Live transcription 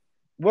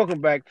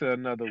Welcome back to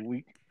another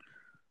week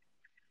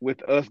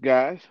with us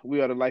guys.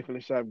 We are the Life in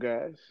the Shop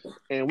guys,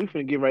 and we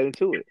finna get right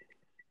into it.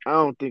 I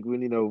don't think we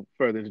need no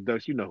further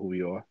introduction. You know who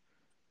we are.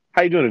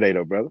 How you doing today,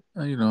 though, brother?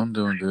 I'm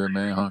doing good,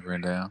 man.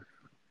 Hunkering down.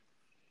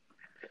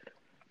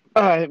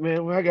 All right,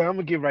 man. Well, I'm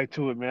gonna get right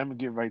to it, man.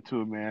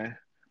 Man.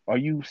 Are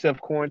you self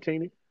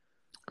quarantining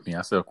I mean,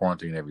 I self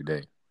quarantine every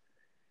day,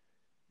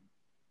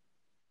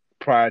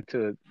 prior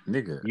to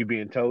nigga. you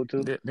being told to?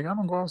 Nigga, I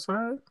don't go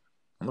outside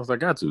unless I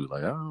got to.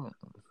 Like I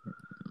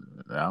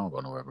don't go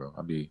nowhere, bro.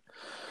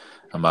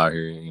 I'm out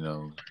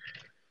here,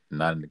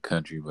 not in the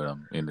country, but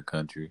I'm in the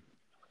country.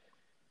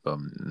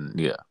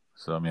 Yeah.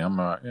 So I mean, I'm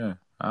out. Yeah,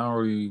 I don't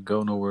really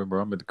go nowhere,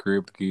 bro. I'm at the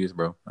crib with the kids,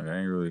 bro. Like I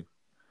ain't really.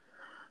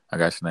 I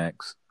got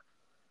snacks.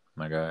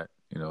 I got,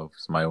 if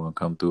somebody want to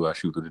come through, I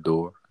shoot through the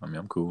door. I mean,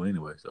 I'm cool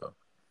anyway. So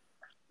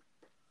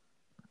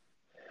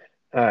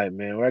All right,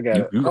 man. Well, you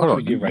I'm hold gonna on.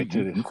 You get you right to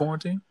you, this. you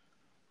quarantine?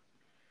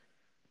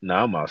 No,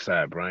 I'm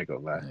outside, bro. I ain't gonna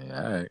lie.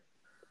 Yeah, all right.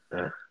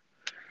 Uh,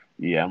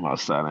 yeah, I'm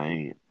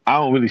outside. I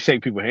don't really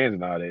shake people's hands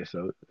and all that,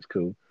 so it's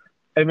cool.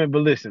 Hey, man,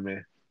 but listen,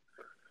 man.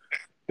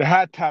 The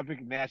hot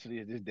topic naturally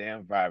is this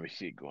damn virus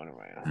shit going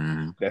around.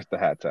 Mm-hmm. That's the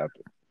hot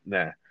topic.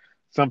 Now,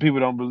 some people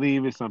don't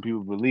believe it, some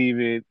people believe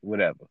it,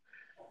 whatever.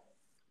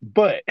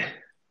 But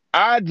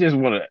I just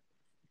want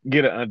to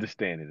get an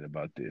understanding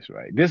about this,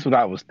 right? This is what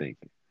I was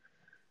thinking.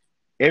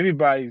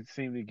 Everybody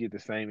seems to get the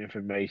same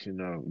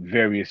information or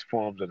various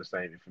forms of the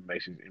same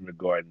information in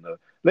regarding the.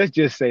 Let's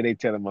just say they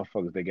telling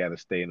motherfuckers they got to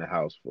stay in the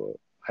house for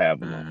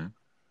however long. Mm-hmm.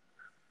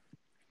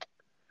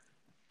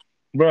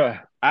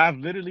 Bruh, I've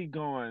literally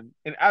gone,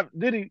 and I've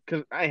literally,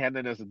 because I ain't had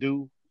nothing else to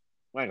do.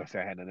 I ain't gonna say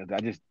I had nothing else to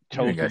do. I just You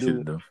chose ain't to got shit do to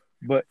it. do.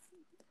 But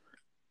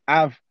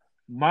I've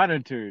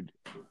monitored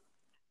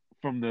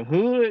from the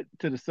hood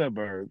to the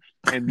suburbs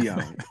and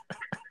beyond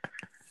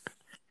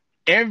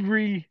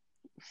every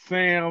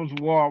Sam's,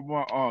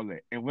 Walmart, all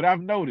that. And what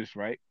I've noticed,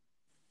 right,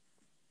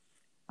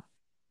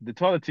 the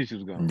toilet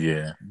tissue's gone.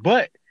 Yeah.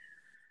 But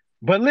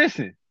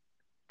listen,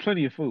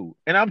 plenty of food.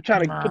 And I'm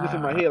trying to put this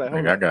in my head, like,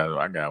 hold Nigga, up.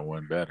 I got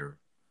one better,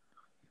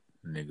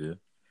 nigga.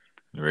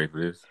 You ready for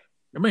this?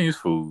 I mean, it's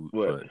food,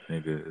 What? but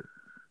nigga,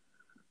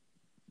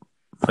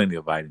 plenty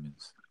of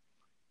vitamins.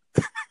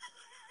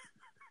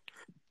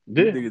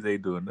 You Yeah. niggas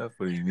ain't doing enough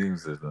for the immune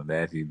system.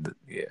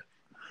 Yeah.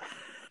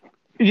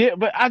 Yeah,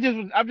 but I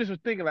just was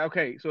thinking like,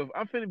 okay, so if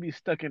I'm finna be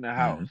stuck in the Mm-hmm.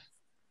 house,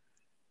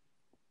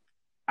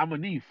 I'm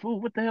gonna need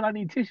food. What the hell I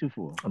need tissue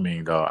for? I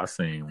mean, dog, I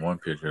seen one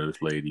picture of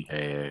this lady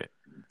had,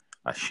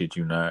 I shit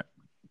you not,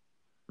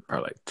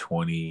 probably like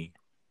 20,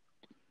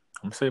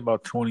 I'm gonna say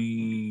about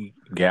 20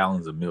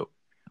 gallons of milk,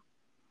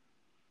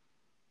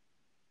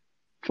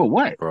 For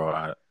what?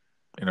 bro.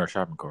 In her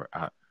shopping cart.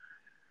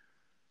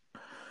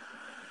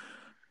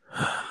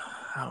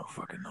 I don't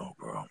fucking know,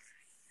 bro.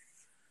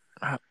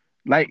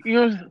 Like,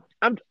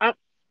 I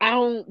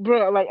don't,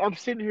 bro. Like, I'm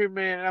sitting here,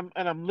 man,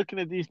 I'm looking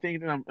at these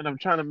things, and I'm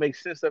trying to make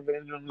sense of it,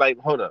 and I'm like,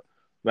 hold up,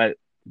 like,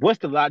 what's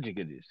the logic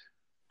of this?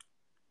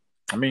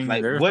 I mean,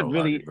 Like, there's what no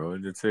logic, really? bro.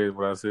 It just says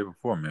what I said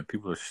before, man.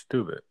 People are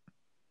stupid.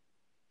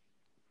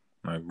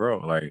 Like, bro,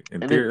 like in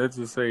And then, theory, let's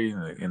just say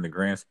in the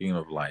grand scheme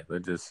of life,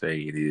 let's just say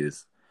it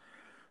is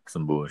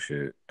some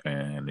bullshit,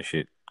 and the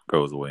shit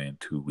goes away in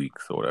 2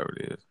 weeks or whatever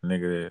it is.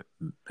 Nigga,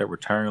 that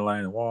return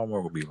line in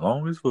Walmart will be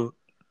long as fuck.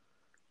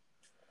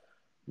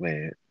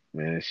 man,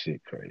 that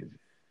shit crazy,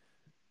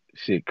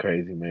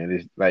 man.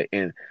 It's like,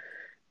 and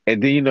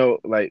then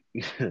like,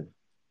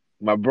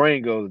 my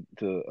brain goes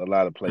to a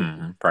lot of places,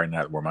 Mm-hmm. Probably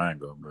not where mine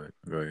go, but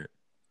go ahead.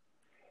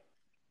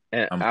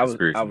 and I'm a I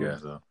conspiracy was, guy,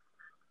 so.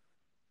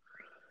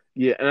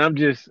 yeah, and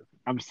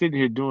I'm sitting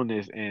here doing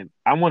this, and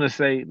I want to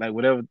say like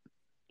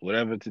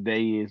whatever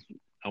today is,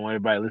 I want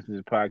everybody listening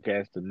to the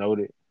podcast to know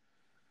that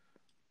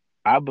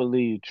I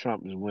believe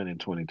Trump is winning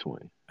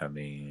 2020. I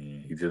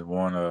mean, he just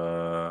won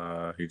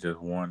the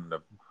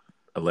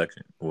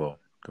election. Well,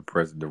 the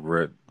president,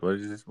 what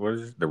is this? What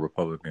is this? The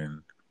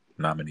Republican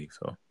nominee.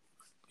 So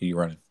he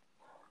running.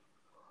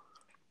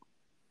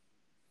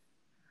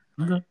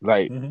 Okay.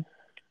 Like, Mm-hmm.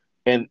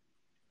 and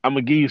I'm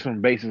gonna give you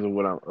some basis of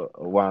what I'm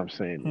why I'm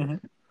saying this.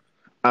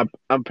 Mm-hmm.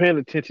 I'm paying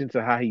attention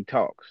to how he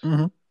talks,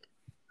 Mm-hmm.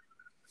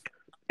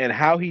 and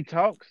how he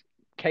talks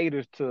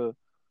caters to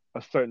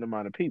a certain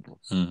amount of people.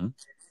 Mm-hmm.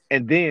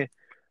 And then,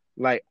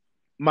 like,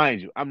 mind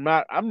you, I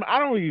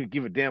don't really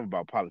give a damn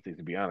about politics,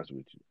 to be honest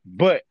with you.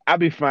 But I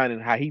be finding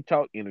how he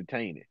talk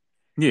entertaining.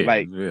 Yeah,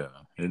 Like, yeah,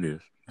 it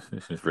is.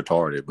 It's just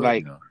retarded, but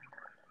like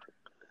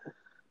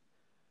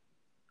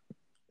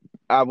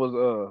I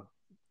was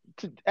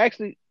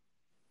actually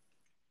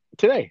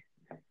today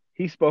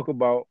he spoke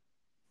about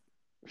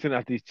sending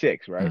out these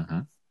checks, right? Mm-hmm.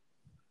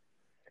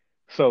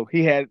 So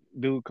he had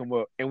dude come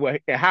up, and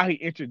how he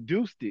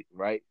introduced it,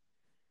 right?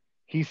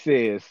 He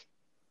says,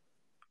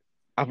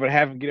 "I'm gonna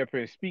have him get up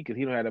here and speak because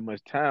he don't have that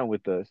much time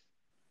with us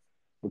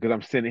because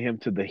I'm sending him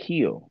to the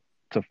Hill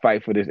to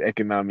fight for this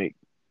economic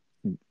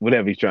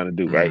whatever he's trying to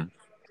do, right?"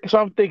 Mm-hmm. So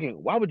I'm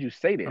thinking, why would you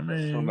say I that though?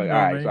 So I'm mean, like, all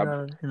right, man,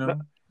 you gotta,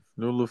 no,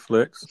 do a little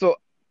flex. so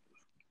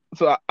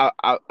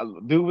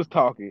dude was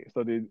talking.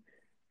 So then,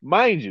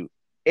 mind you.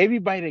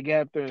 everybody that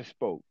got up there and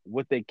spoke,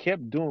 what they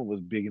kept doing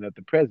was bigging up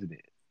the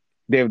president.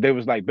 They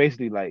was like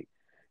basically like,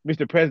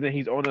 Mr. President,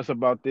 he's on us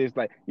about this.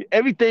 Like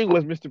everything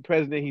was Mr.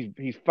 President.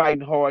 He's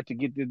fighting hard to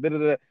get this. Da, da,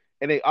 da.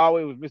 And they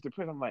always was Mr.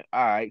 President. I'm like,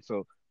 all right,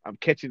 so I'm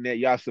catching that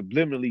y'all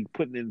subliminally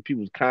putting in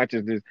people's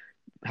consciousness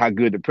how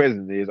good the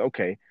president is.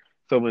 Okay,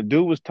 so when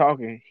dude was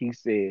talking, he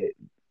said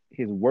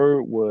his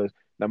word was,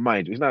 now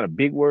mind you, it's not a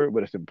big word,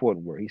 but it's an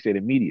important word. He said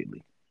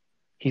immediately.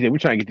 He said, we're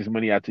trying to get this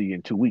money out to you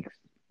in 2 weeks,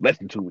 less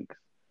than 2 weeks.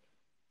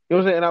 You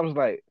know what I'm saying? And I was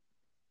like,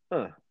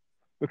 huh.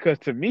 Because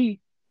to me,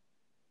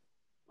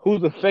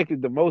 who's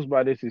affected the most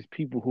by this is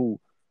people who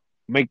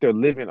make their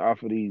living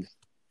off of these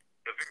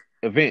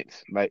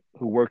events, like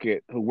who work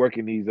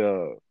in these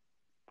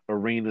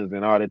arenas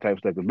and all that type of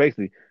stuff. Because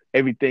basically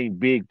everything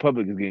big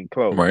public is getting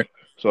closed. Right.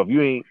 So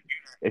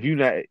if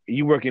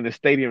you work in the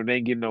stadium and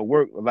ain't getting no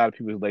work, a lot of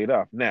people is laid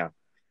off. Now,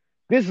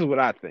 this is what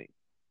I think.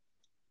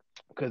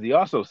 Because he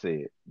also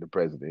said, the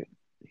president,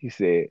 he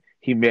said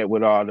he met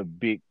with all the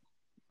big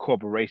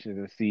corporations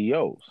and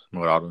CEOs.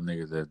 With all the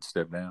niggas that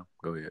stepped down.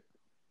 Go ahead.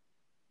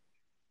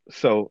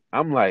 So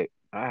I'm like,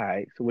 all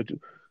right.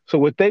 So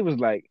what they was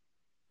like,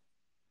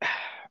 I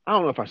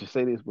don't know if I should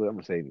say this, but I'm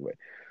gonna say it anyway.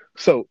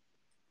 So,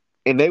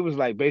 and they was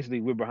like,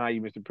 basically, we're behind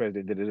you, Mr.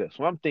 President. Da, da, da.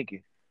 So I'm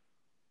thinking,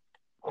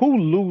 who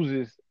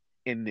loses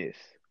in this?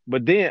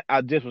 But then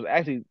I just was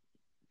actually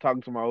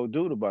talking to my old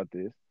dude about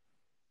this,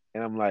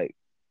 and I'm like,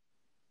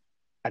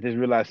 I just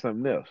realized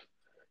something else.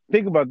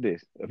 Think about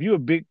this: if you're a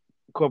big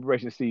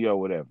corporation CEO or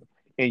whatever,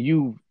 and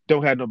you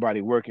don't have nobody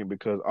working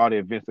because all the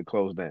events are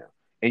closed down,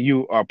 and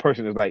you are a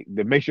person that's like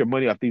that makes your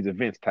money off these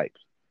events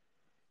types.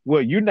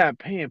 Well, you're not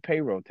paying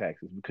payroll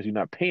taxes because you're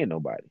not paying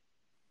nobody.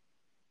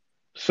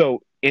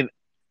 So,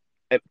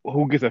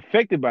 who gets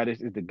affected by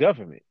this is the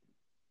government.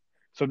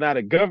 So now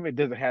the government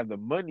doesn't have the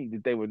money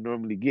that they would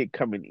normally get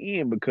coming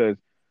in because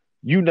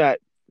you're not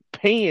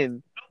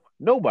paying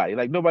nobody.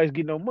 Like nobody's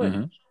getting no money.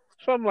 Mm-hmm.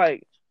 So I'm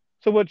like,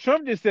 so what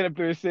Trump just said up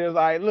there says,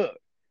 all right, look,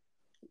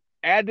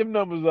 add them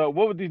numbers up.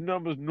 What would these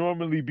numbers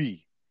normally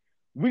be?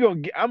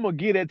 I'm gonna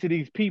give that to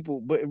these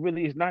people, but it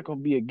really is not gonna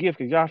be a gift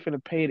because y'all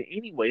finna pay it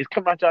anyway. It's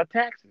coming out y'all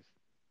taxes.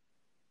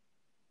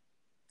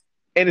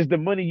 And it's the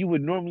money you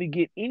would normally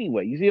get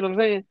anyway. You see what I'm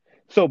saying?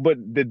 So, but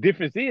the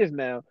difference is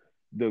now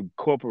the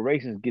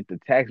corporations get the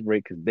tax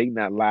break because they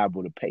not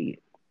liable to pay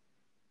it.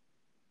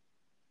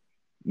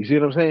 You see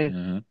what I'm saying?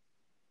 Mm-hmm.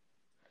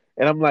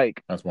 And I'm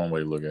like, that's one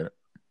way to look at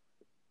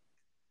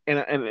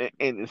it.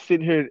 And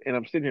sitting here, and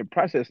I'm sitting here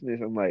processing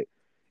this. I'm like,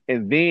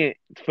 and then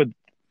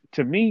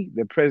to me,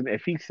 the president,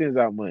 if he sends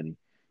out money,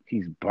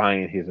 he's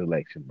buying his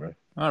election, bro.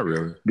 Not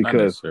really, because,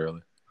 not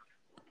necessarily.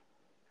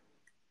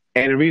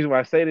 And the reason why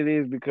I say that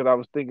is because I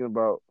was thinking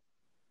about.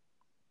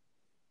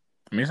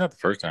 I mean, it's not the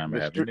first time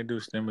it happened. Didn't they do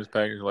a stimulus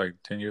package like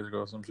 10 years ago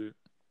or some shit?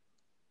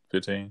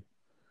 15?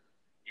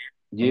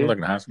 Yeah. Like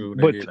in high school,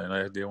 they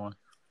did one.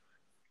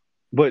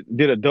 But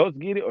did adults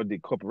get it or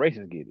did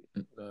corporations get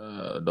it?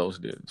 Adults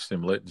did.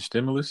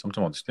 Stimulus? I'm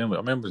talking about the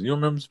stimulus. You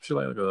remember some shit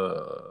like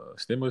a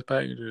stimulus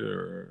package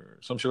or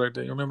some shit like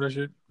that? You remember that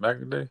shit back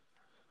in the day?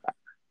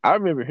 I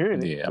remember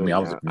hearing it. Yeah, I mean, I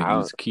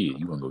was a kid.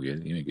 You wouldn't go get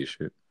it. You didn't get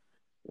shit.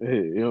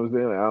 You know what I'm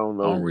saying? I don't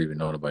know. I don't even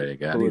know nobody that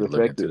got it. I need to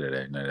look into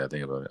that now that I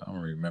think about it. I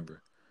don't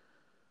remember.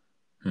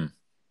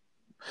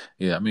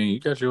 Yeah, I mean, you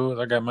got yours.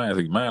 I got mine.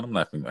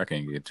 I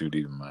can't get too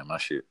deep in mine. My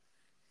shit.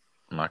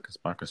 My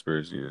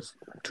conspiracy is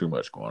too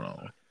much going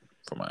on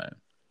for mine.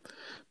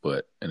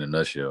 But in a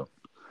nutshell,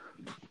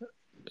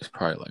 it's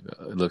probably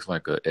it looks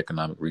like an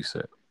economic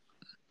reset.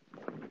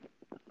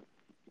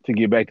 To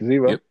get back to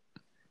zero? Yep.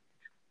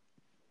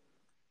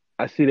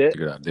 I see that. To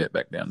get our debt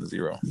back down to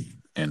zero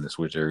and to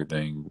switch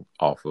everything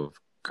off of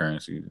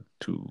currency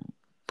to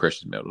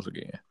precious metals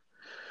again.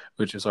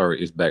 Which is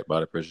already it's backed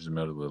by the precious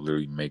metals, will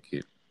literally make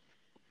it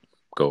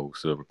gold,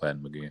 silver,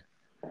 platinum again.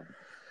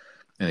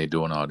 And they're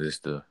doing all this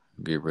to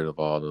get rid of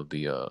all of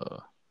the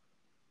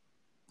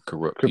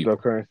corrupt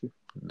cryptocurrency.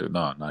 People.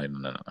 No.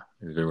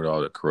 Get rid of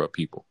all the corrupt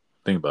people.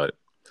 Think about it.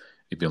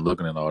 You've been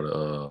looking at all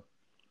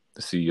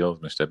the CEOs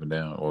been stepping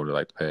down over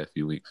like the past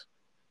few weeks.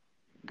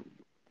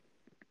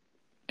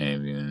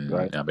 And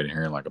right. I've been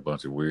hearing like a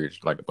bunch of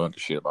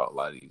shit about a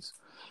lot of these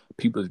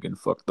people that's getting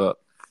fucked up.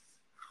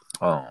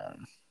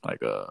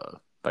 Like a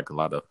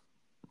lot of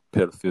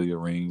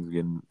pedophilia rings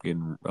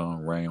getting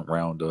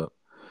round up.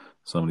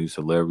 Some of these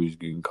celebrities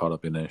getting caught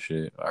up in that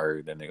shit. I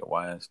heard that nigga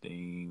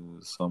Weinstein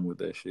was some with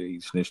that shit. He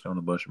snitched on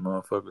a bunch of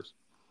motherfuckers.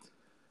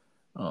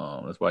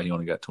 That's why he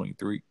only got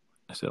 23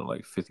 instead of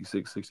like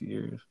 56, 60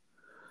 years.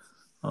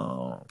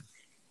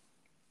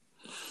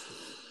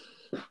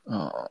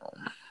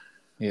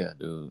 Yeah,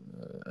 dude.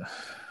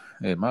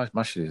 Yeah,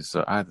 my shit is.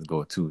 I have to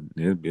go to.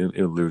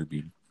 It'll literally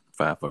be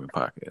 5 fucking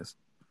podcasts.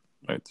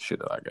 Like the shit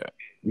that I got.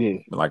 Yeah.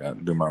 Like I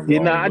do my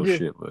little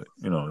shit, but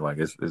like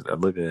it's I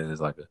look at it as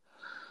like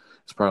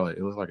it's probably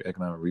it looks like an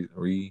economic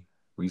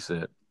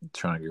reset,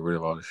 trying to get rid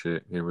of all the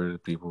shit, get rid of the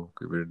people,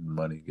 get rid of the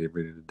money, get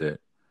rid of the debt,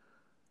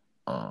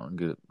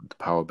 get the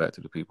power back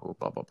to the people,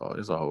 blah blah blah.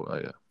 It's a whole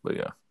yeah. But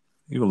yeah,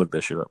 you can look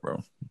that shit up,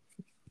 bro.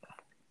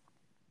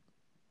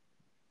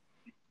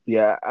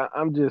 Yeah,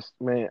 I'm just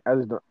man. I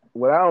just don't.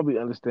 What I don't be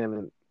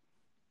understanding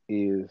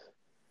is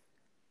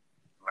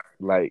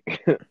like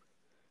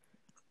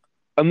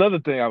another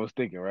thing I was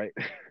thinking. Right,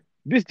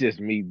 this just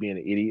me being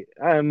an idiot.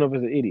 I don't know if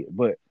it's an idiot,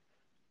 but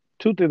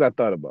two things I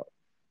thought about.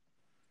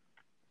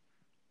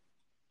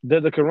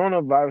 Does the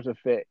coronavirus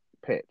affect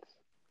pets?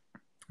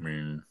 I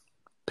mean,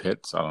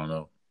 pets. I don't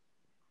know.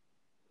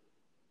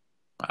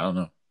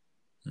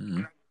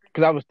 Mm-hmm.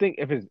 Because I was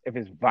thinking if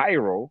it's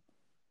viral,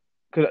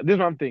 because this is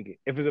what I'm thinking.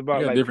 If it's They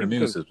about got like different people,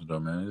 immune because systems though,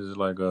 man. It's just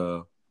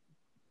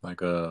like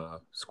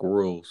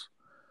squirrels.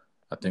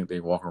 I think they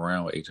walk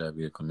around with HIV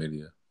or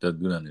chlamydia.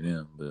 Doesn't do nothing to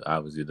them, but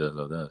obviously it does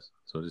to us.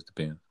 So it just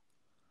depends.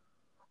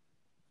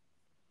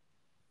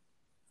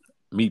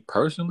 Me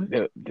personally,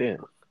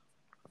 damn,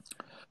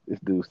 this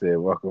dude said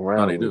walk no,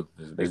 around they with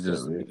do. It's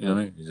just HIV. you know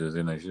what I mean. It's just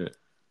in that shit.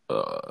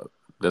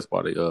 That's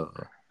why they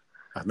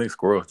I think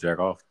squirrels jack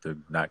off to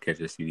not catch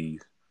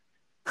STDs.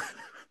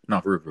 No,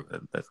 for real.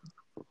 That's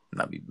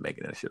not me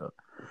making that shit up.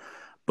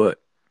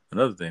 But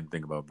another thing to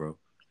think about, bro,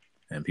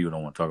 and people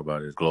don't want to talk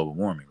about is global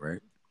warming,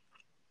 right?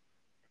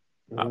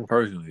 I Mm-hmm.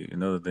 personally,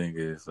 another thing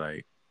is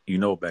like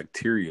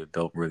bacteria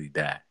don't really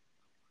die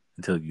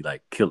until you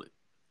like kill it.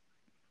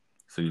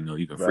 So you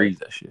can Right. freeze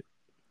that shit.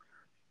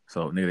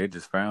 So nigga, they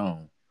just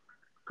found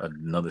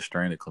another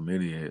strain of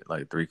chlamydia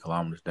like 3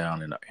 kilometers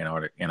down in the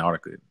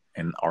Antarctic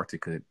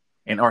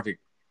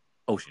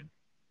Ocean,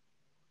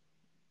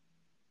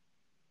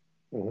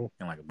 Mm-hmm.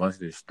 and like a bunch of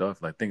this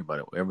stuff. Like think about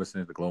it. Ever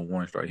since the global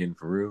warming started hitting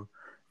for real,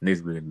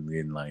 niggas been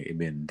getting like it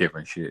been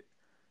different shit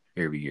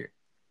every year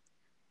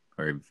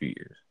or every few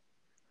years.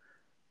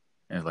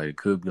 And it's like it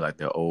could be like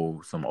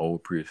some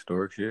old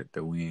prehistoric shit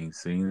that we ain't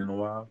seen in a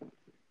while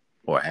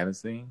or haven't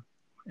seen,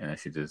 and that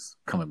shit just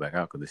coming back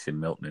out because the shit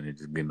melting and it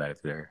just getting back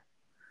to there.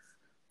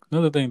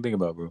 Another thing to think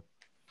about, bro.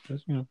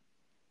 Just, I'm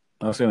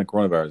not saying the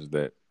coronavirus is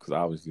that because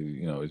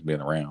obviously it's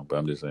been around, but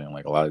I'm just saying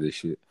like a lot of this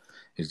shit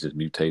is just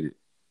mutated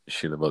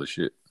shit of other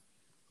shit.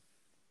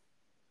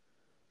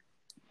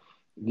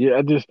 Yeah,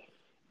 and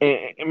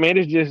man,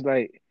 it's just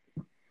like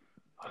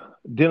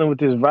dealing with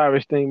this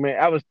virus thing,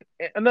 man.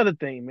 Another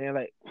thing, man.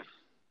 Like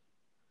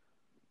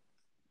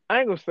I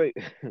ain't gonna say,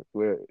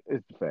 well,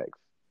 it's the facts.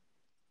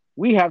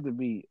 We have to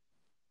be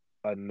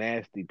a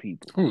nasty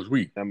people. Who's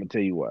we? I'm gonna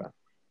tell you why.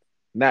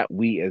 Not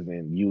we as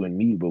in you and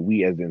me, but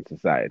we as in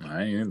society.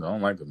 I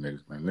don't like them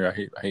niggas, man. I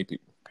hate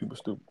people. People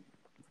stupid.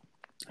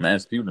 Man,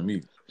 it's people to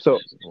me. So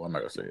Well, I'm not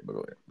gonna say it, but go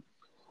ahead.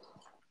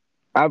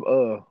 I'm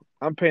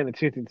I'm paying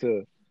attention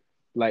to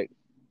like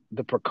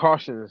the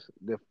precautions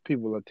that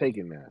people are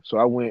taking now. So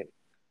I I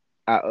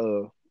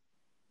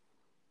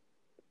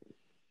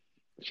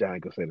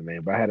ain't gonna say the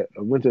name, but I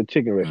went to a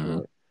chicken Mm-hmm.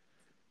 restaurant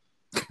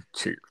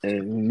Cheers.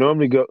 and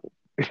normally go.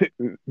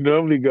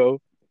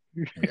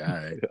 Yeah, all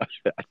right.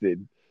 I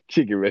said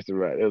chicken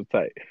restaurant. That was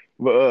tight.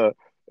 But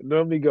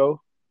normally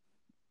go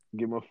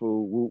get my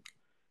food. Whoop.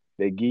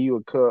 They give you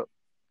a cup,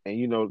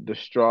 and the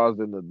straws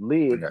and the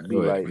lid Yeah, be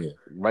go ahead. like Yeah.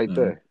 right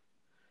Mm-hmm. there.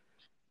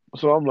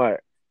 So I'm like,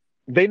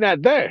 they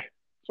not there.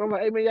 So I'm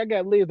like, hey man, y'all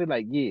got lids? They're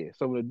like, yeah.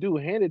 So when the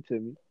dude handed to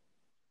me,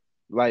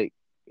 like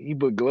he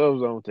put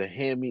gloves on to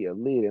hand me a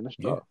lid and a Yeah.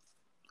 straw.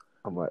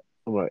 I'm like,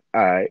 all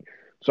right.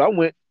 So I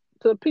went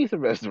to a pizza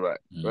restaurant,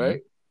 Mm-hmm.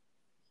 right?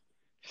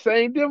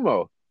 Same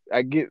demo.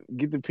 I get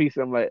the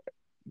pizza. I'm like,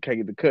 can I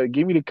get the cup?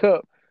 Give me the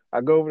cup.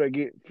 I go over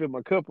there, fill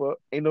my cup up.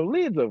 Ain't no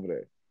lids over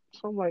there.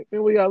 So I'm like,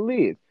 man, where y'all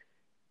lids?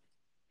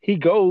 He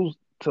goes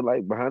to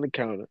like behind the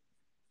counter,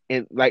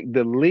 and like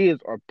the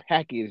lids are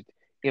packaged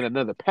in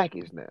another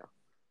package now.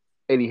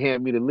 And he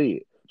handed me the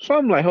lid. So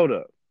I'm like, hold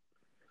up.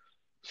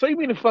 So you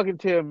mean to fucking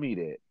tell me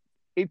that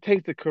it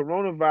takes the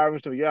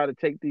coronavirus for y'all to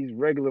take these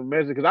regular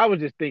measures? Because I was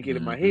just thinking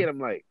in my Mm-hmm. head, I'm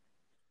like,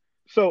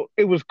 so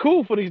it was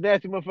cool for these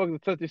nasty motherfuckers to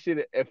touch this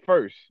shit at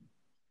first,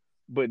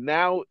 but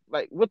now,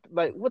 what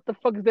the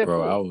fuck is that Bro,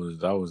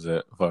 for? I was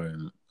at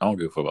fucking. I don't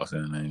give a fuck about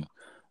saying the name.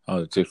 I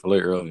was at Chick-fil-A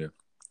earlier,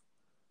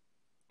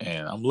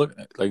 and I'm looking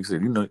at, like you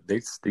said,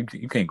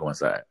 you can't go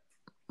inside.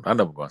 I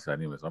never go inside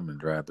anyway, so I'm in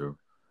the drive-through.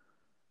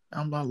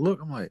 I'm about to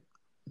look. I'm like,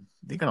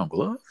 they got on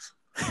gloves.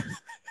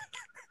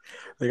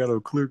 They got on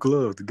clear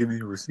gloves to give me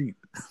a receipt.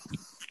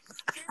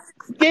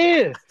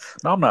 Yeah,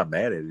 No, I'm not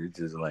mad at it. It's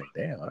just like,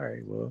 damn. All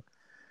right, well,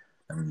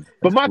 I mean,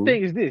 but that's cool. My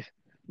thing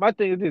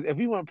is this: if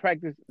we want to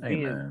practice Hey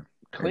being man,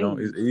 clean,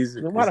 it's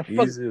easy. then why It's the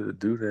fuck? easier to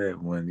do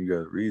that when you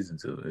got a reason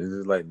to. It's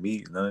just like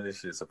me. None of this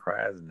shit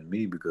surprising to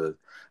me because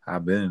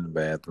I've been in the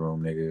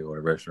bathroom, nigga,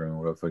 or the restroom,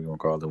 whatever the fuck you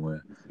want to call it.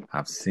 When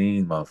I've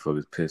seen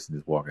motherfuckers piss and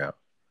just walk out,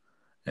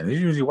 and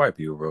it's usually white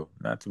people, bro.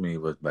 Not too many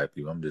of us black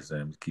people. I'm just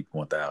saying, just keep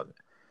 1,000.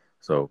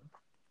 So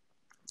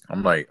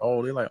I'm like,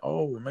 oh, they're like,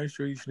 oh, make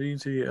sure you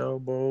sneeze to your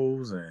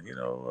elbows and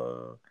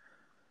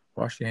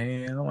wash your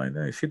hands. I'm like,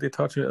 that shit they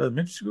taught you in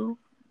elementary school.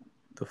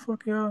 The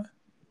fuck y'all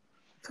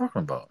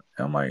talking about?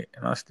 And I'm like,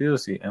 and I still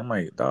see. And I'm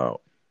like,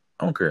 dog,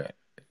 I don't care.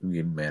 You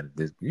get mad at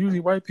this. Usually,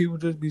 white people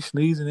just be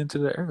sneezing into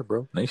the air,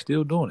 bro. They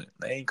still doing it.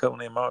 They ain't covering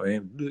their mouth,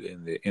 and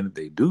if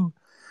they do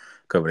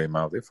cover their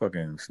mouth, they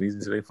fucking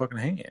sneezing to their fucking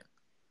hand.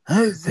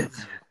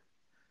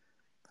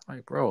 Like,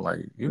 Like, bro,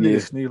 like you Yeah.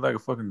 niggas sneeze like a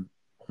fucking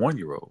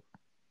 1-year-old,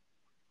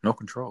 no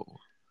control.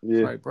 It's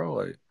Yeah. like, bro,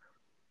 like,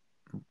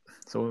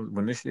 so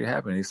when this shit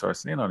happened, he started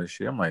saying all this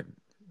shit. I'm like,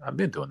 I've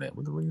been doing that.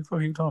 What the fuck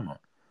are you talking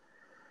about?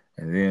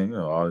 And then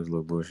all this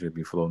little bullshit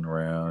be floating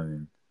around,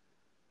 and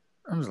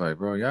I'm just like,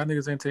 bro, y'all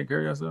niggas ain't taking care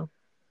of yourself.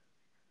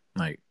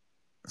 Like,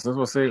 so that's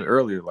what I said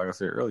earlier. Like I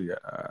said earlier,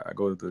 I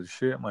go to the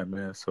shit. I'm like,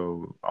 man,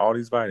 so all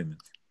these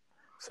vitamins,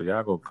 so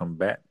y'all go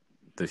combat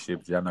the shit,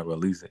 but y'all not gonna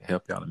at least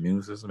help y'all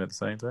immune system at the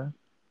same time.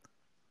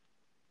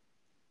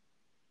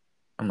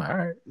 I'm like, all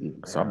right.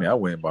 So I mean, I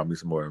went and bought me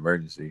some more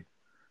emergency,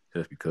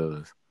 just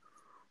because.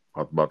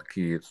 I bought the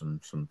kids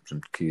some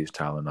kids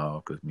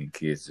Tylenol, because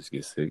kids just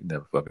get sick,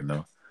 never fucking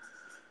know.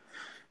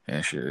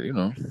 And shit,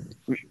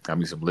 got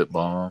me some lip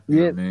balm. You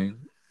know what I mean?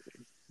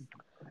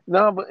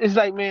 No, but it's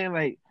like, man,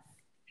 like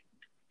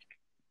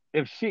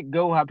if shit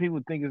go how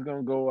people think it's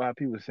gonna go, how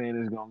people saying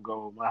it's gonna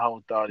go, my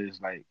whole thought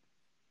is like,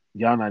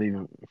 y'all not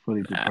even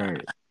fully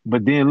prepared.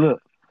 But then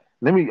look,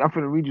 I'm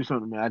finna read you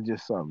something, man. I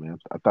just saw, man.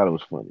 I thought it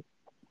was funny.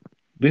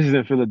 This is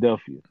in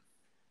Philadelphia.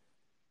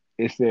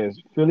 It says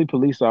Philly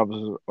police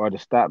officers are to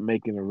stop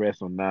making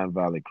arrests on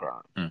nonviolent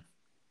crimes.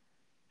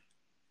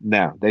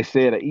 Now they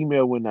said an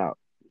email went out,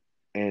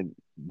 and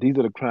these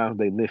are the crimes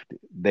they lifted.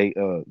 They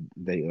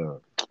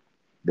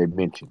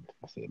mentioned.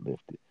 I said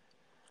lifted.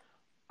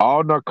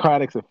 All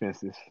narcotics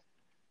offenses,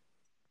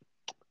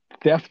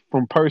 theft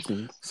from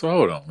persons. So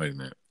hold on, wait a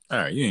minute. All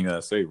right, you ain't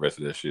gotta say the rest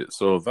of that shit.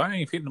 So if I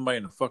ain't hitting nobody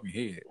in the fucking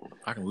head,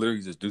 I can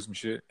literally just do some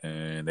shit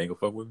and they ain't gonna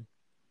fuck with me.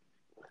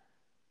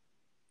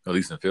 At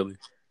least in Philly.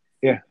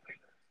 Yeah.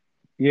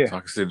 So I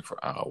can sit in for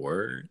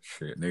word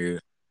shit, nigga.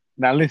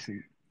 Now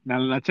listen.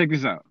 Now check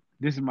this out.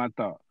 This is my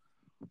thought.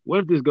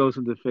 What if this goes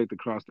into effect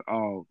across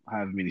all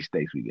however many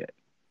states we got?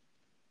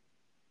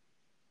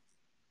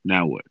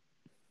 Now what?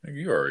 Nigga,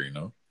 you already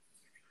know.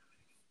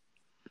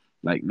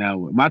 Like now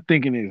what? My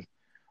thinking is,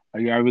 are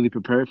y'all really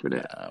prepared for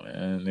that? Nah,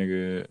 man,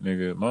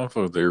 nigga,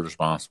 motherfuckers are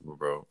irresponsible,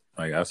 bro.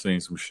 Like I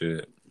seen some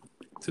shit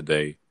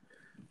today,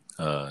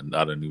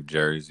 out of New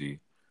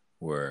Jersey,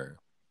 where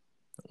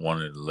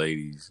one of the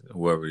ladies,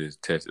 whoever it is,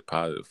 tested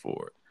positive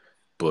for it,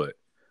 but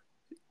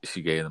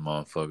she gave the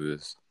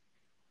motherfuckers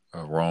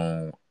a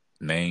wrong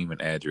name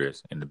and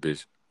address, and the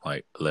bitch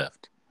like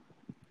left.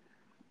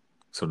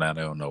 So now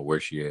they don't know where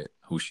she at,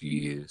 who she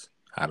is,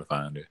 how to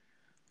find her.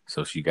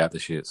 So she got the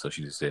shit. So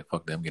she just said,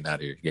 "Fuck them, getting out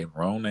of here." She gave them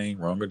wrong name,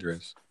 wrong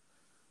address.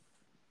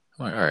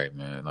 I'm like, all right,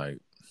 man. Like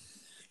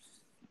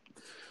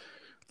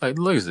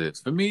look at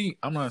this. For me,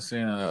 I'm not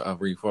saying I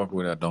really fuck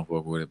with it, I don't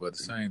fuck with it, but at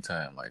the same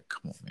time, like,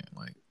 come on, man.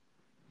 Like,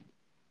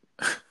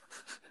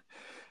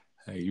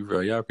 hey,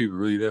 y'all people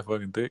really that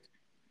fucking thick?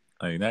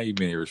 Like, now you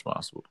being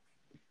irresponsible.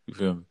 You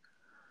feel me?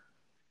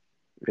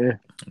 Yeah.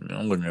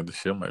 I'm looking at this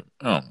shit. I'm like,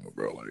 I don't know,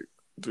 bro. Like,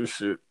 this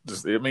shit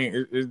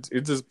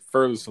it just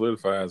further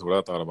solidifies what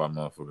I thought about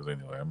motherfuckers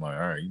anyway. I'm like,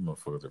 all right, you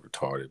motherfuckers are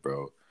retarded,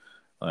 bro.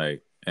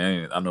 Like,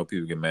 and I know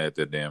people get mad at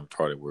that damn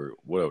retarded word,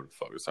 whatever the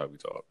fuck is how we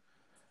talk.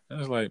 And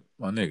it's like,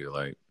 my nigga,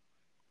 like,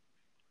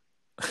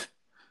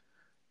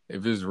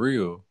 if it's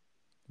real,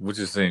 which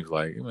it seems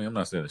like, I mean, I'm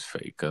not saying it's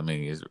fake, cause I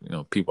mean, it's,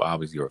 people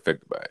obviously are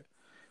affected by it,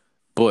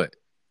 but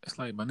it's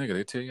like, my nigga,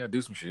 they tell you I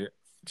do some shit.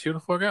 Chill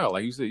the fuck out.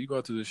 Like you said, you go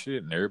out to this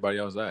shit and everybody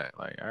else at.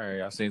 Like, all right,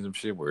 I seen some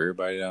shit where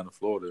everybody down in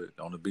Florida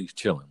on the beach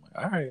chilling.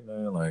 Like, all right,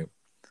 man, like,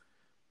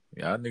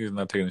 y'all niggas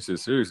not taking this shit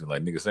seriously.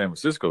 Like, nigga San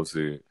Francisco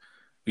said,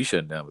 we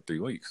shutting down for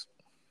 3 weeks.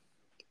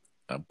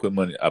 I put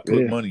money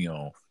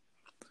on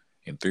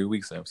in 3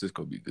 weeks, San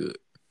Francisco be good.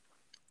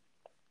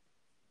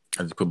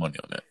 I just put money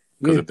on that.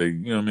 Because if they,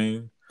 you know what I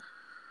mean?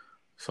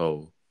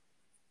 So,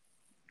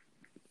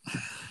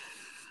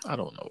 I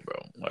don't know, bro.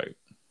 Like,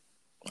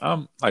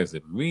 like I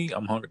said, me,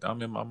 I'm hungry.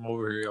 I'm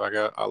over here. Like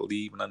I'll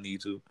leave when I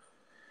need to.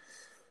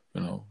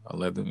 I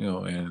let them.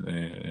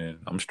 And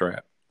I'm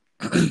strapped,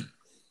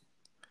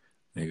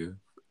 nigga.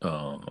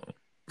 Nah,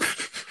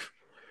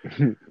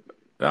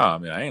 I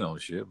mean I ain't on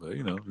shit, but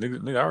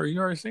nigga, you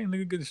already seen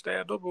nigga getting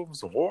stabbed up over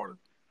some water.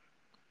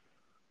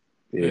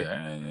 Yeah,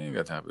 I ain't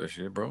got time for that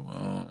shit, bro.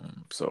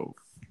 So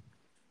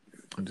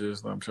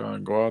I'm trying to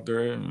go out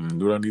there and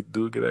do what I need to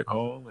do to get back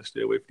home and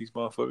stay away from these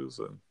motherfuckers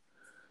and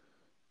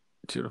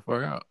chill the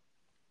fuck out.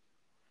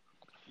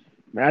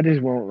 Man, I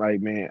just want,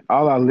 like, man,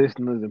 all our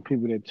listeners and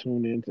people that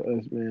tune in to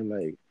us, man,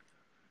 like,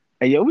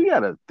 hey, yo, we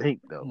gotta think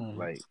though.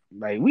 Like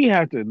we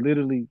have to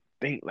literally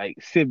think,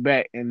 like, sit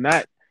back and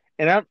not.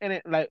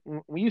 Like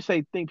when you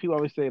say think, people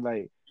always say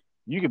like,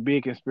 you can be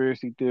a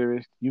conspiracy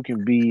theorist, you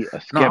can be a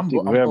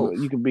skeptic, whatever.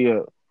 You can be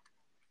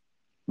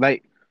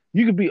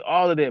you can be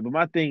all of that. But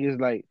my thing is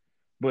like,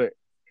 but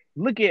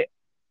look at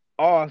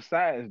all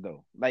sides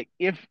though. Like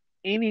if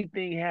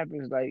anything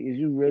happens, like, is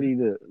you ready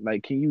to,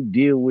 like, can you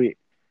deal with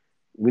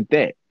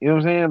that? You know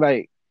what I'm saying?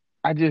 Like,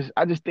 I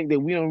just think that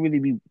we don't really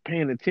be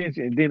paying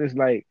attention, and then it's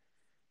like,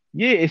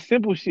 yeah, it's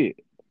simple shit.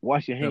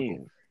 Wash your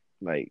hands,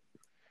 like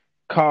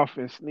cough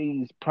and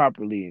sneeze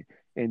properly,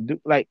 and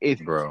do like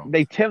it's. Bro,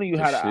 they telling you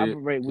how to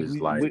operate.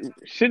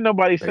 Shouldn't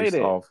nobody say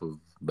that?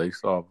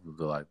 Based off of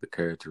the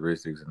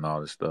characteristics and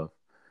all this stuff.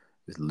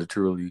 It's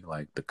literally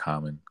like the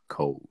common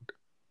cold.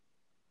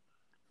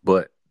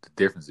 But the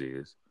difference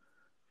is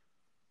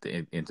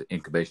the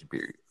incubation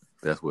period.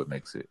 That's what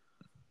makes it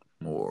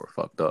more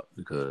fucked up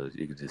because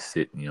you can just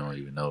sit and you don't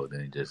even know.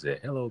 Then you just say,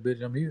 "Hello,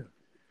 bitch, I'm here,"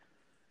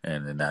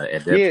 and then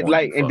at that Yeah, point you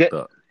like and that.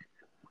 fucked up.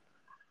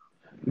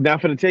 Now I'm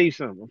finna tell you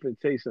something. I'm finna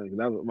tell you something.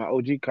 'Cause my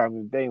OG called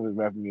me today and was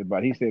rapping me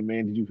about. He said,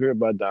 "Man, did you hear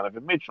about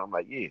Donovan Mitchell?" I'm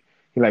like, "Yeah."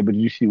 He like, "But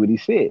did you see what he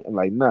said?" I'm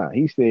like, "Nah."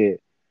 He said,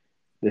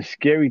 "The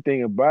scary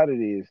thing about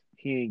it is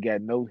he ain't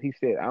got no." He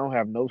said, "I don't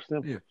have no Yeah,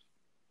 symptoms."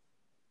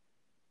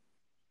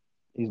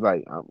 He's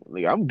like,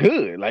 I'm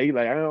good. Like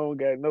I don't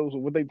got no. So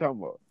what they talking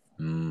about?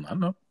 I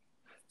know.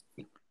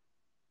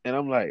 And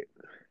I'm like,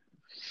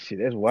 shit,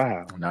 that's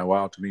wild. Not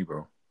wild to me,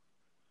 bro.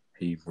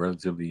 He's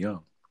relatively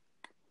young.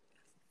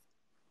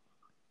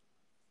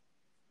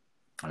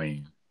 I mean,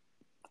 you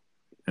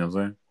know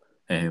what I'm saying?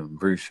 And I'm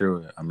pretty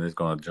sure I'm just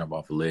gonna jump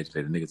off a ledge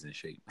that the nigga's in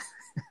shape.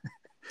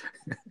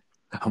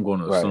 I'm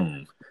gonna Right.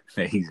 assume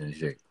that he's in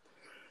shape.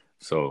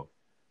 So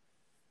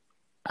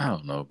I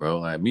don't know, bro.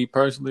 Like me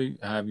personally,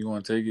 however you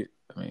want to take it.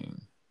 I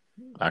mean,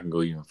 I can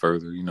go even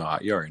further. You know,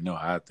 you already know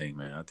how I think,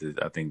 man.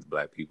 I think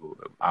black people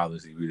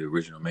obviously we the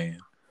original man,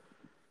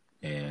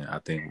 and I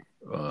think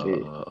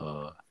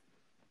Yeah.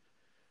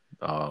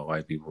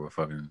 white people are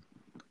fucking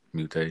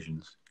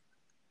mutations.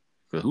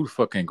 Cause who the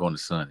fuck can't go in the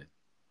sun?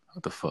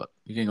 What the fuck?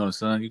 You can't go in the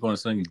sun. You go in the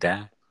sun, you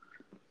die.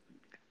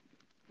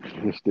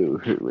 This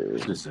dude here, man.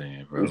 Just saying,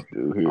 This bro.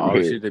 dude here, All the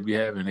man. shit they be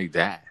having, they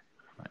die.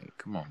 Like,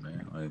 come on,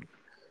 man. Like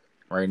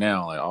right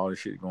now, like all the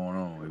shit going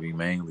on, it be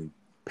mainly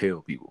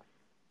pale people,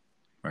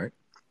 right?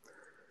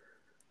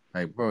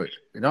 Like, bro,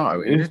 no,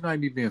 and Yeah. it's not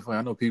me being funny.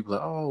 I know people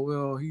like, oh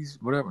well, he's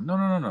whatever.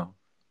 No.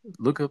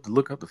 Look up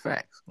the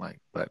facts. Like,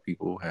 black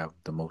people have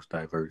the most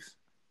diverse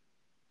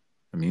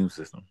immune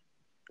system,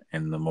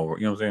 and the more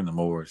you know, what I'm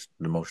saying,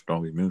 the most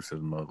strong immune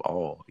system of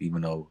all.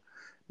 Even though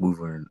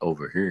moving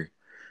over here,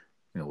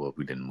 you know, well,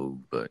 we didn't move,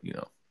 but you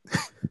know,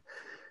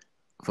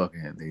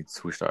 fucking they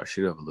switched our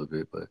shit up a little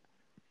bit, but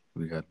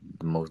we got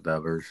the most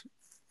diverse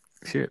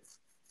shit,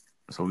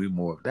 so we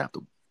more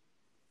adaptable.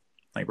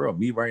 Like, bro,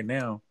 me right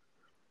now,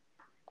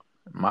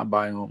 my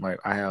biome, like,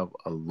 I have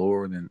a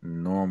lower than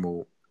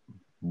normal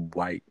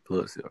white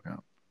blood cell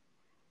count,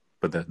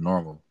 but that's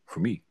normal for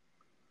me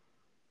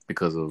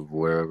because of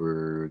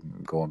wherever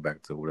going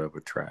back to whatever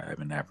tribe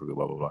in Africa,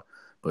 blah blah blah.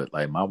 But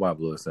like my white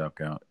blood cell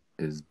count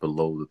is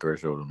below the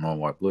threshold of normal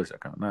white blood cell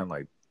count, not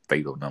like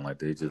fatal, nothing like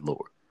that. It's just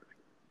lower.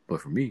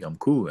 But for me, I'm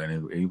cool,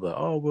 and you be like,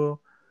 oh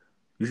well,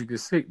 you should get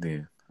sick.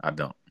 Then I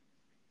don't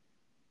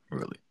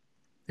really.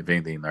 If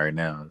anything, right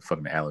now,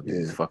 fucking allergies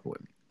is Yeah. fucking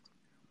with me.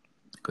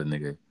 Cause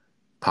nigga,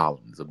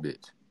 pollen's a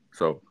bitch.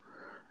 So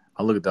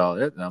I look at all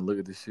that and I look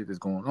at the shit that's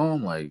going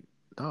on. Like,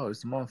 dog,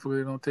 it's the motherfucker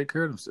that don't take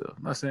care of themselves.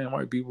 I'm not saying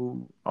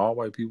all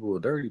white people are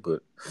dirty,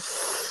 but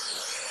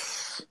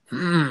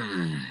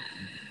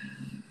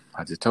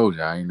I just told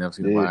you I ain't never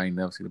seen Yeah.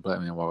 the black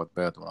man walk out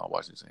the bathroom when I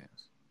wash his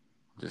hands.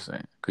 I'm just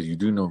saying, because you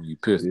do know when you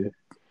piss, Yeah.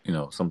 you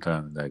know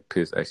sometimes like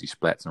piss actually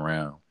splats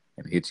around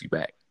and hits you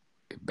back.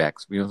 It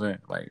backs, you know what I'm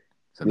saying? Like,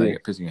 so now you Yeah.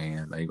 got piss in your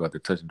hand. Now you go out there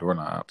touching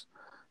doorknobs,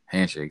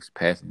 handshakes,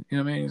 passing. You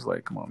know what I mean? It's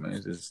like, come on, man.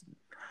 It's just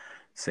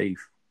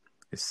safe.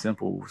 It's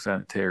simple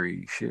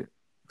sanitary shit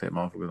that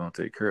motherfuckers don't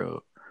take care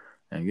of.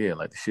 And yeah,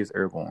 like the shit's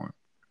airborne,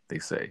 they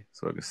say.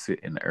 So it can sit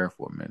in the air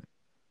for a minute.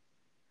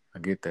 I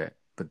get that.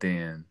 But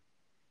then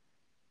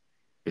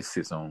it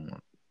sits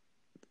on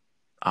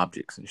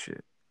objects and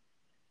shit.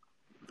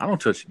 I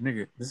don't touch it,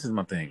 nigga. This is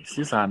my thing. This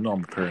is how I know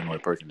I'm a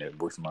paranoid person that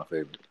works in my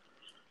favor.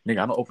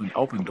 Nigga, I don't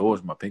open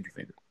doors with my pinky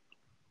finger.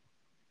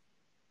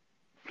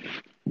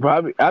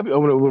 But I be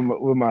opening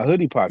it with my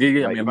hoodie pocket. I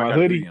mean, Like if in I my got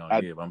a hoodie hoodie, on, I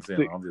yeah, but I'm saying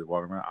stick. like, I'm just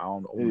walking around. I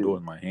don't open Yeah. doors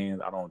with my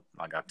hands. I don't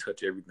like I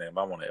touch everything. If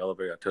I'm on the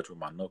elevator, I touch with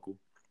my knuckle.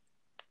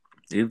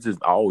 It's just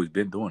I always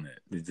been doing that.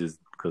 It's just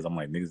because I'm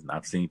like niggas.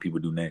 I've seen people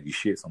do nasty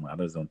shit. So I'm like,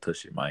 I just don't touch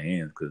shit with my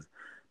hands because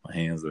my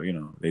hands are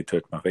they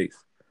touch my face.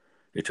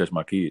 They touch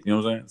my kids. You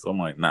know what I'm saying? So I'm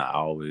like, nah. I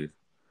always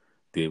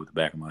did with the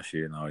back of my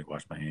shit and I always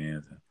wash my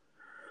hands and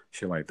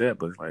shit like that.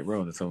 But it's like,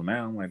 bro. So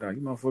now I'm like, dog,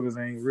 you motherfuckers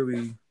ain't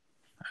really.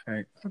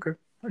 Okay,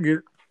 I get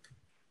it.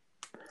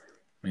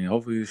 I mean,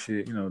 hopefully this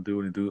shit, do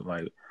what it do.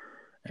 Like,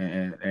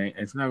 and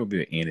it's not gonna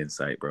be an end in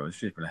sight, bro. It's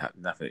just gonna have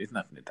nothing. It's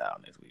not gonna die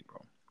out next week,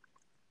 bro.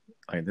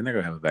 Like they're not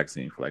gonna have a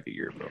vaccine for like a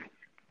year, bro.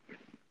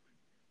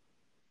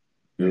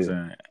 You know what Yeah.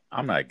 I'm saying?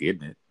 I'm not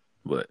getting it,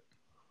 but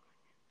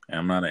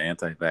I'm not an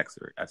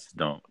anti-vaxxer. I just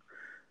don't.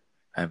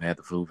 I haven't had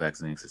the flu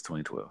vaccine since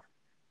 2012.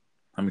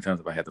 How many times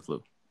have I had the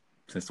flu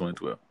since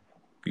 2012?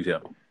 You tell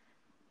me. No,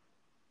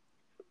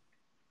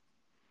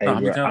 Hey, how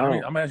many bro,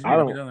 times? I'm asking I you.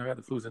 How many don't, times have I had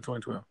the flu since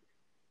 2012?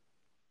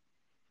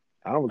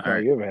 I don't All recall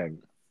right. you ever having.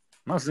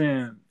 I'm not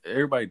saying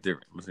everybody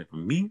different. I'm saying for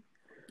me,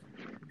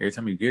 every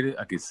time you get it,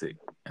 I get sick,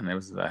 and ever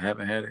since I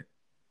haven't had it,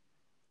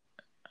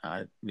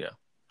 yeah.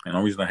 And the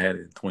only reason I had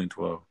it in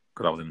 2012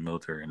 because I was in the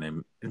military and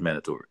then it's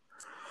mandatory.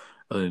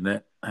 Other than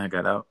that, I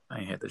got out. I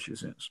ain't had that shit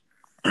since.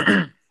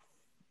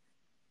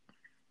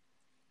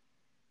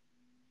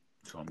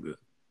 So I'm good.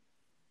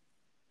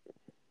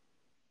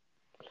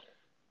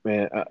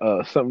 Man,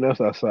 something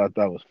else I saw I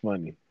thought was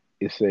funny.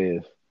 It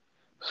says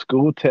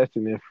school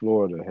testing in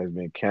Florida has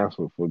been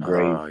canceled for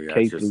grades Oh yeah, I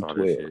K just through saw this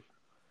 12 shit.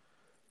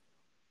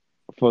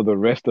 for the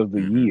rest of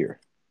the Mm-hmm. year.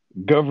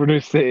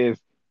 Governor says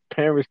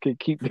parents can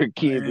keep their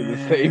kids in the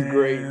same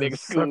grade Man,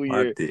 next suck school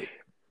my year. dick.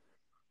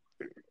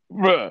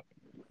 Bruh,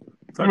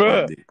 Suck my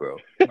bruh, dick, bro.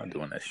 I'm not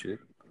doing that shit.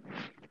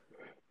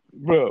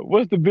 bruh.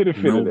 What's the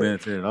benefit No of that?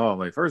 benefit at all.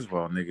 Like, first of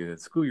all, nigga,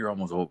 school year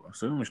almost over.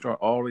 So we gonna start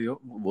all the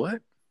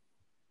what?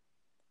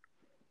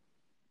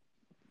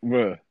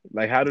 Bruh,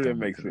 like how do that Don't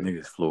make make it. sense?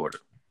 Niggas Florida.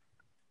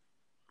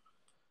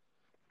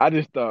 I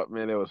just thought,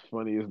 man, that was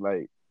funny. It's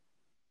like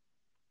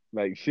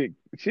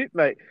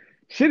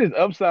shit is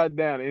upside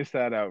down,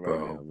 inside out right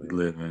now, Bro, we man.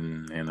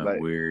 living in a Like,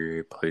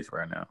 weird place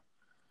right now.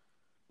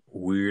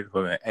 Weird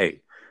fucking.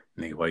 Hey,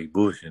 nigga, why you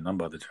bullshitting? I'm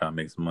about to try to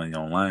make some money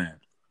online.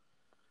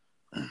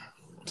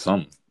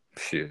 Some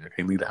shit. I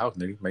can't leave the house,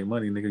 nigga. Make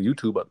money, nigga.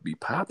 YouTube about to be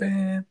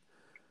popping.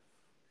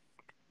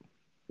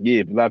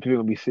 yeah, a lot of people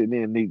gonna be sitting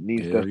there and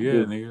need Hell stuff to yeah,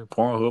 do. nigga.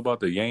 Pornhub about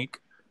to yank.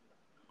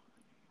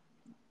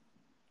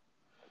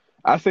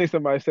 I seen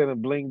somebody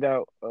selling blinged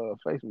out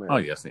face Oh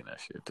masks. yeah, I seen that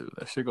shit too.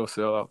 That shit gonna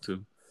sell out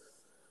too.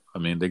 I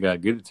mean, they gotta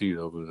get it to you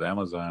though, because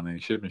Amazon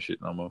ain't shipping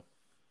shit no more.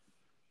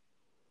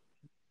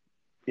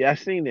 Yeah, I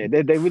seen that.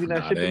 They really not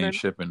Nah, they shipping ain't nothing.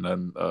 shipping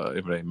nothing.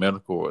 If it ain't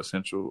medical or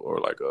essential or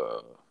like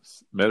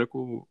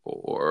medical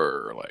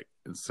or like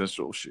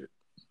essential shit,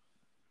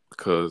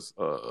 because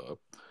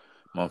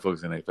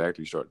motherfuckers in their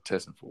factory started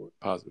testing for it,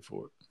 positive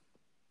for it.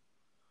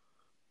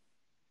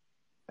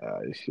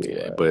 This shit,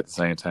 Yeah, right? but at the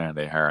same time,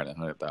 they hiring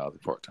 100,000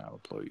 part-time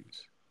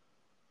employees.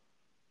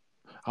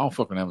 I don't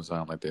fuck with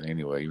Amazon like that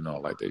anyway. You know, I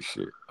like that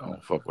shit. I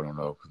don't fuck with them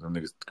though, because them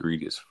niggas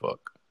greedy as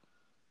fuck.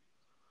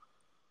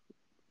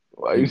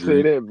 Why They you say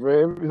greedy. that,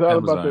 bro? It's all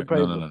about Amazon, that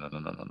no, no, paper. no, no, no, no,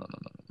 no, no, no,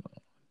 no.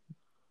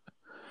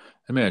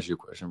 Let me ask you a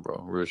question,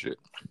 bro. Real shit.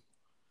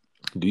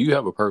 Do you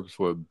have a purpose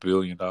for $1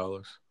 billion?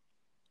 A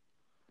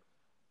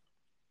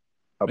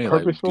I mean,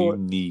 like, purpose do for you it?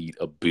 need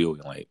a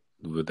billion? Like,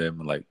 would that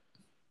like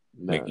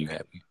make Nah, you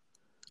happy?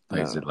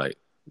 Like, is it nah, like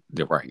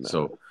they're right? nah.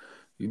 So,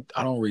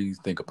 I don't really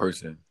think a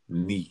person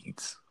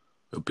needs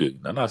 $1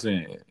 billion. I'm not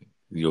saying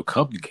your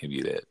company can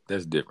be that.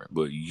 That's different.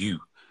 But you,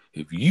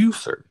 if you,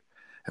 sir,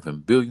 have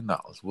 $1 billion,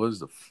 what is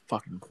the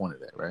fucking point of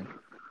that, right?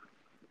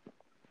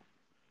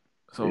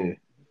 Yeah, So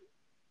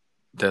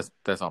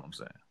that's all I'm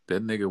saying.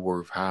 That nigga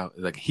worth how?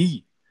 Like,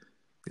 he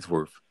is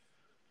worth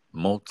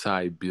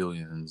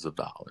multi-billions of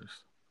dollars.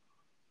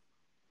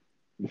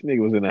 this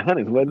nigga was in the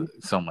hundreds,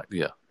 wasn't Something like,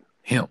 yeah,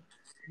 him.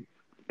 he?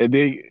 And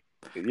then,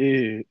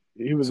 yeah,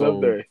 he was up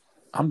So there,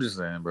 I'm just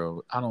saying,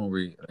 bro. I don't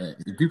really.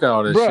 If you got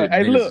all that bro. shit, and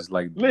Hey, niggas look, is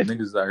like listen.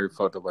 niggas out here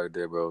fucked up like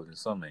that, bro. Then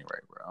something ain't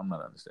right, bro. I'm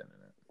not understanding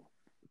that.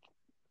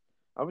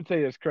 I'm gonna tell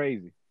you, it's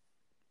crazy.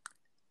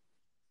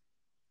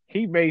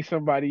 He made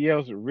somebody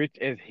else rich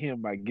as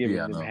him by Yeah, giving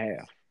I them know.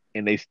 half,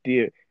 and they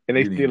still He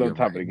didn't even on give him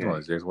top like of the you know game.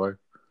 his ex-wife.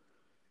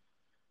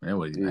 Man,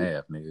 what even Yeah,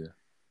 half, nigga?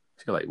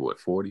 She got like what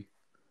 40,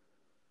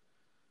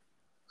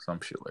 some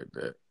shit like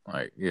that.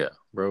 Like, yeah,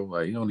 bro.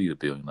 Like, you don't need $1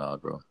 billion,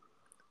 bro.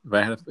 If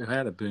I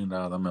had $1 billion,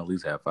 I'm gonna at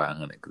least have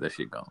 500 because that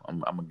shit gone. I'm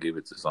gonna give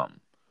it to something.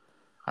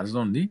 I just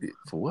don't need it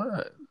for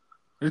what?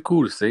 It's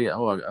cool to say,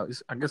 oh,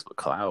 I guess for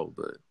cloud,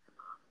 but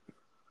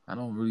I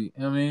don't really. You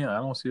know what I mean, I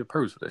don't see a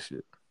purpose for that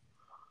shit.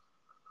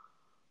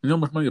 You know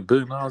how much money $1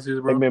 billion is,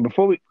 hey bro? man,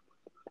 before we,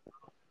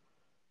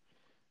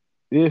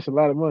 yeah, it's a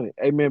lot of money.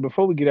 Hey man,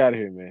 before we get out of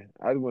here, man,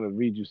 I just want to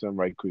read you something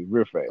right quick,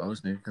 real fast. Oh,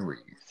 this nigga can read.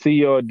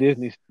 CEO of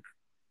Disney,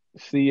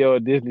 CEO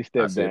of Disney I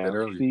stepped said that down.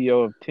 earlier.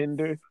 CEO of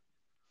Tinder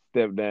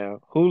stepped down.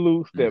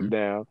 Hulu Mm-hmm. stepped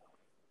down.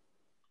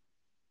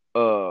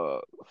 Uh,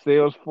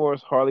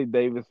 Salesforce, Harley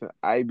Davidson,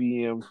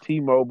 IBM,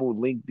 T-Mobile,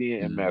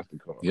 LinkedIn, and Mm-hmm.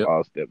 Mastercard Yep.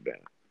 all stepped down.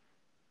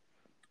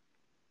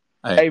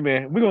 Hey, Hey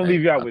man, we're gonna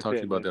leave you out I'll with talk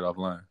to you that, about man. that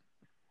offline.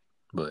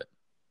 But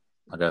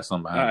I got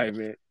something All behind right, that.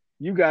 man.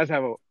 You guys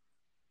have a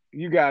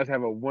you guys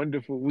have a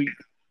wonderful week,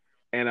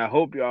 and I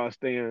hope y'all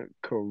staying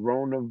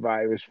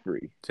coronavirus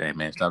free. Say,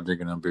 man, stop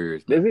drinking them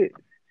beers, man. That's it.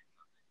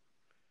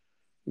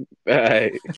 All right.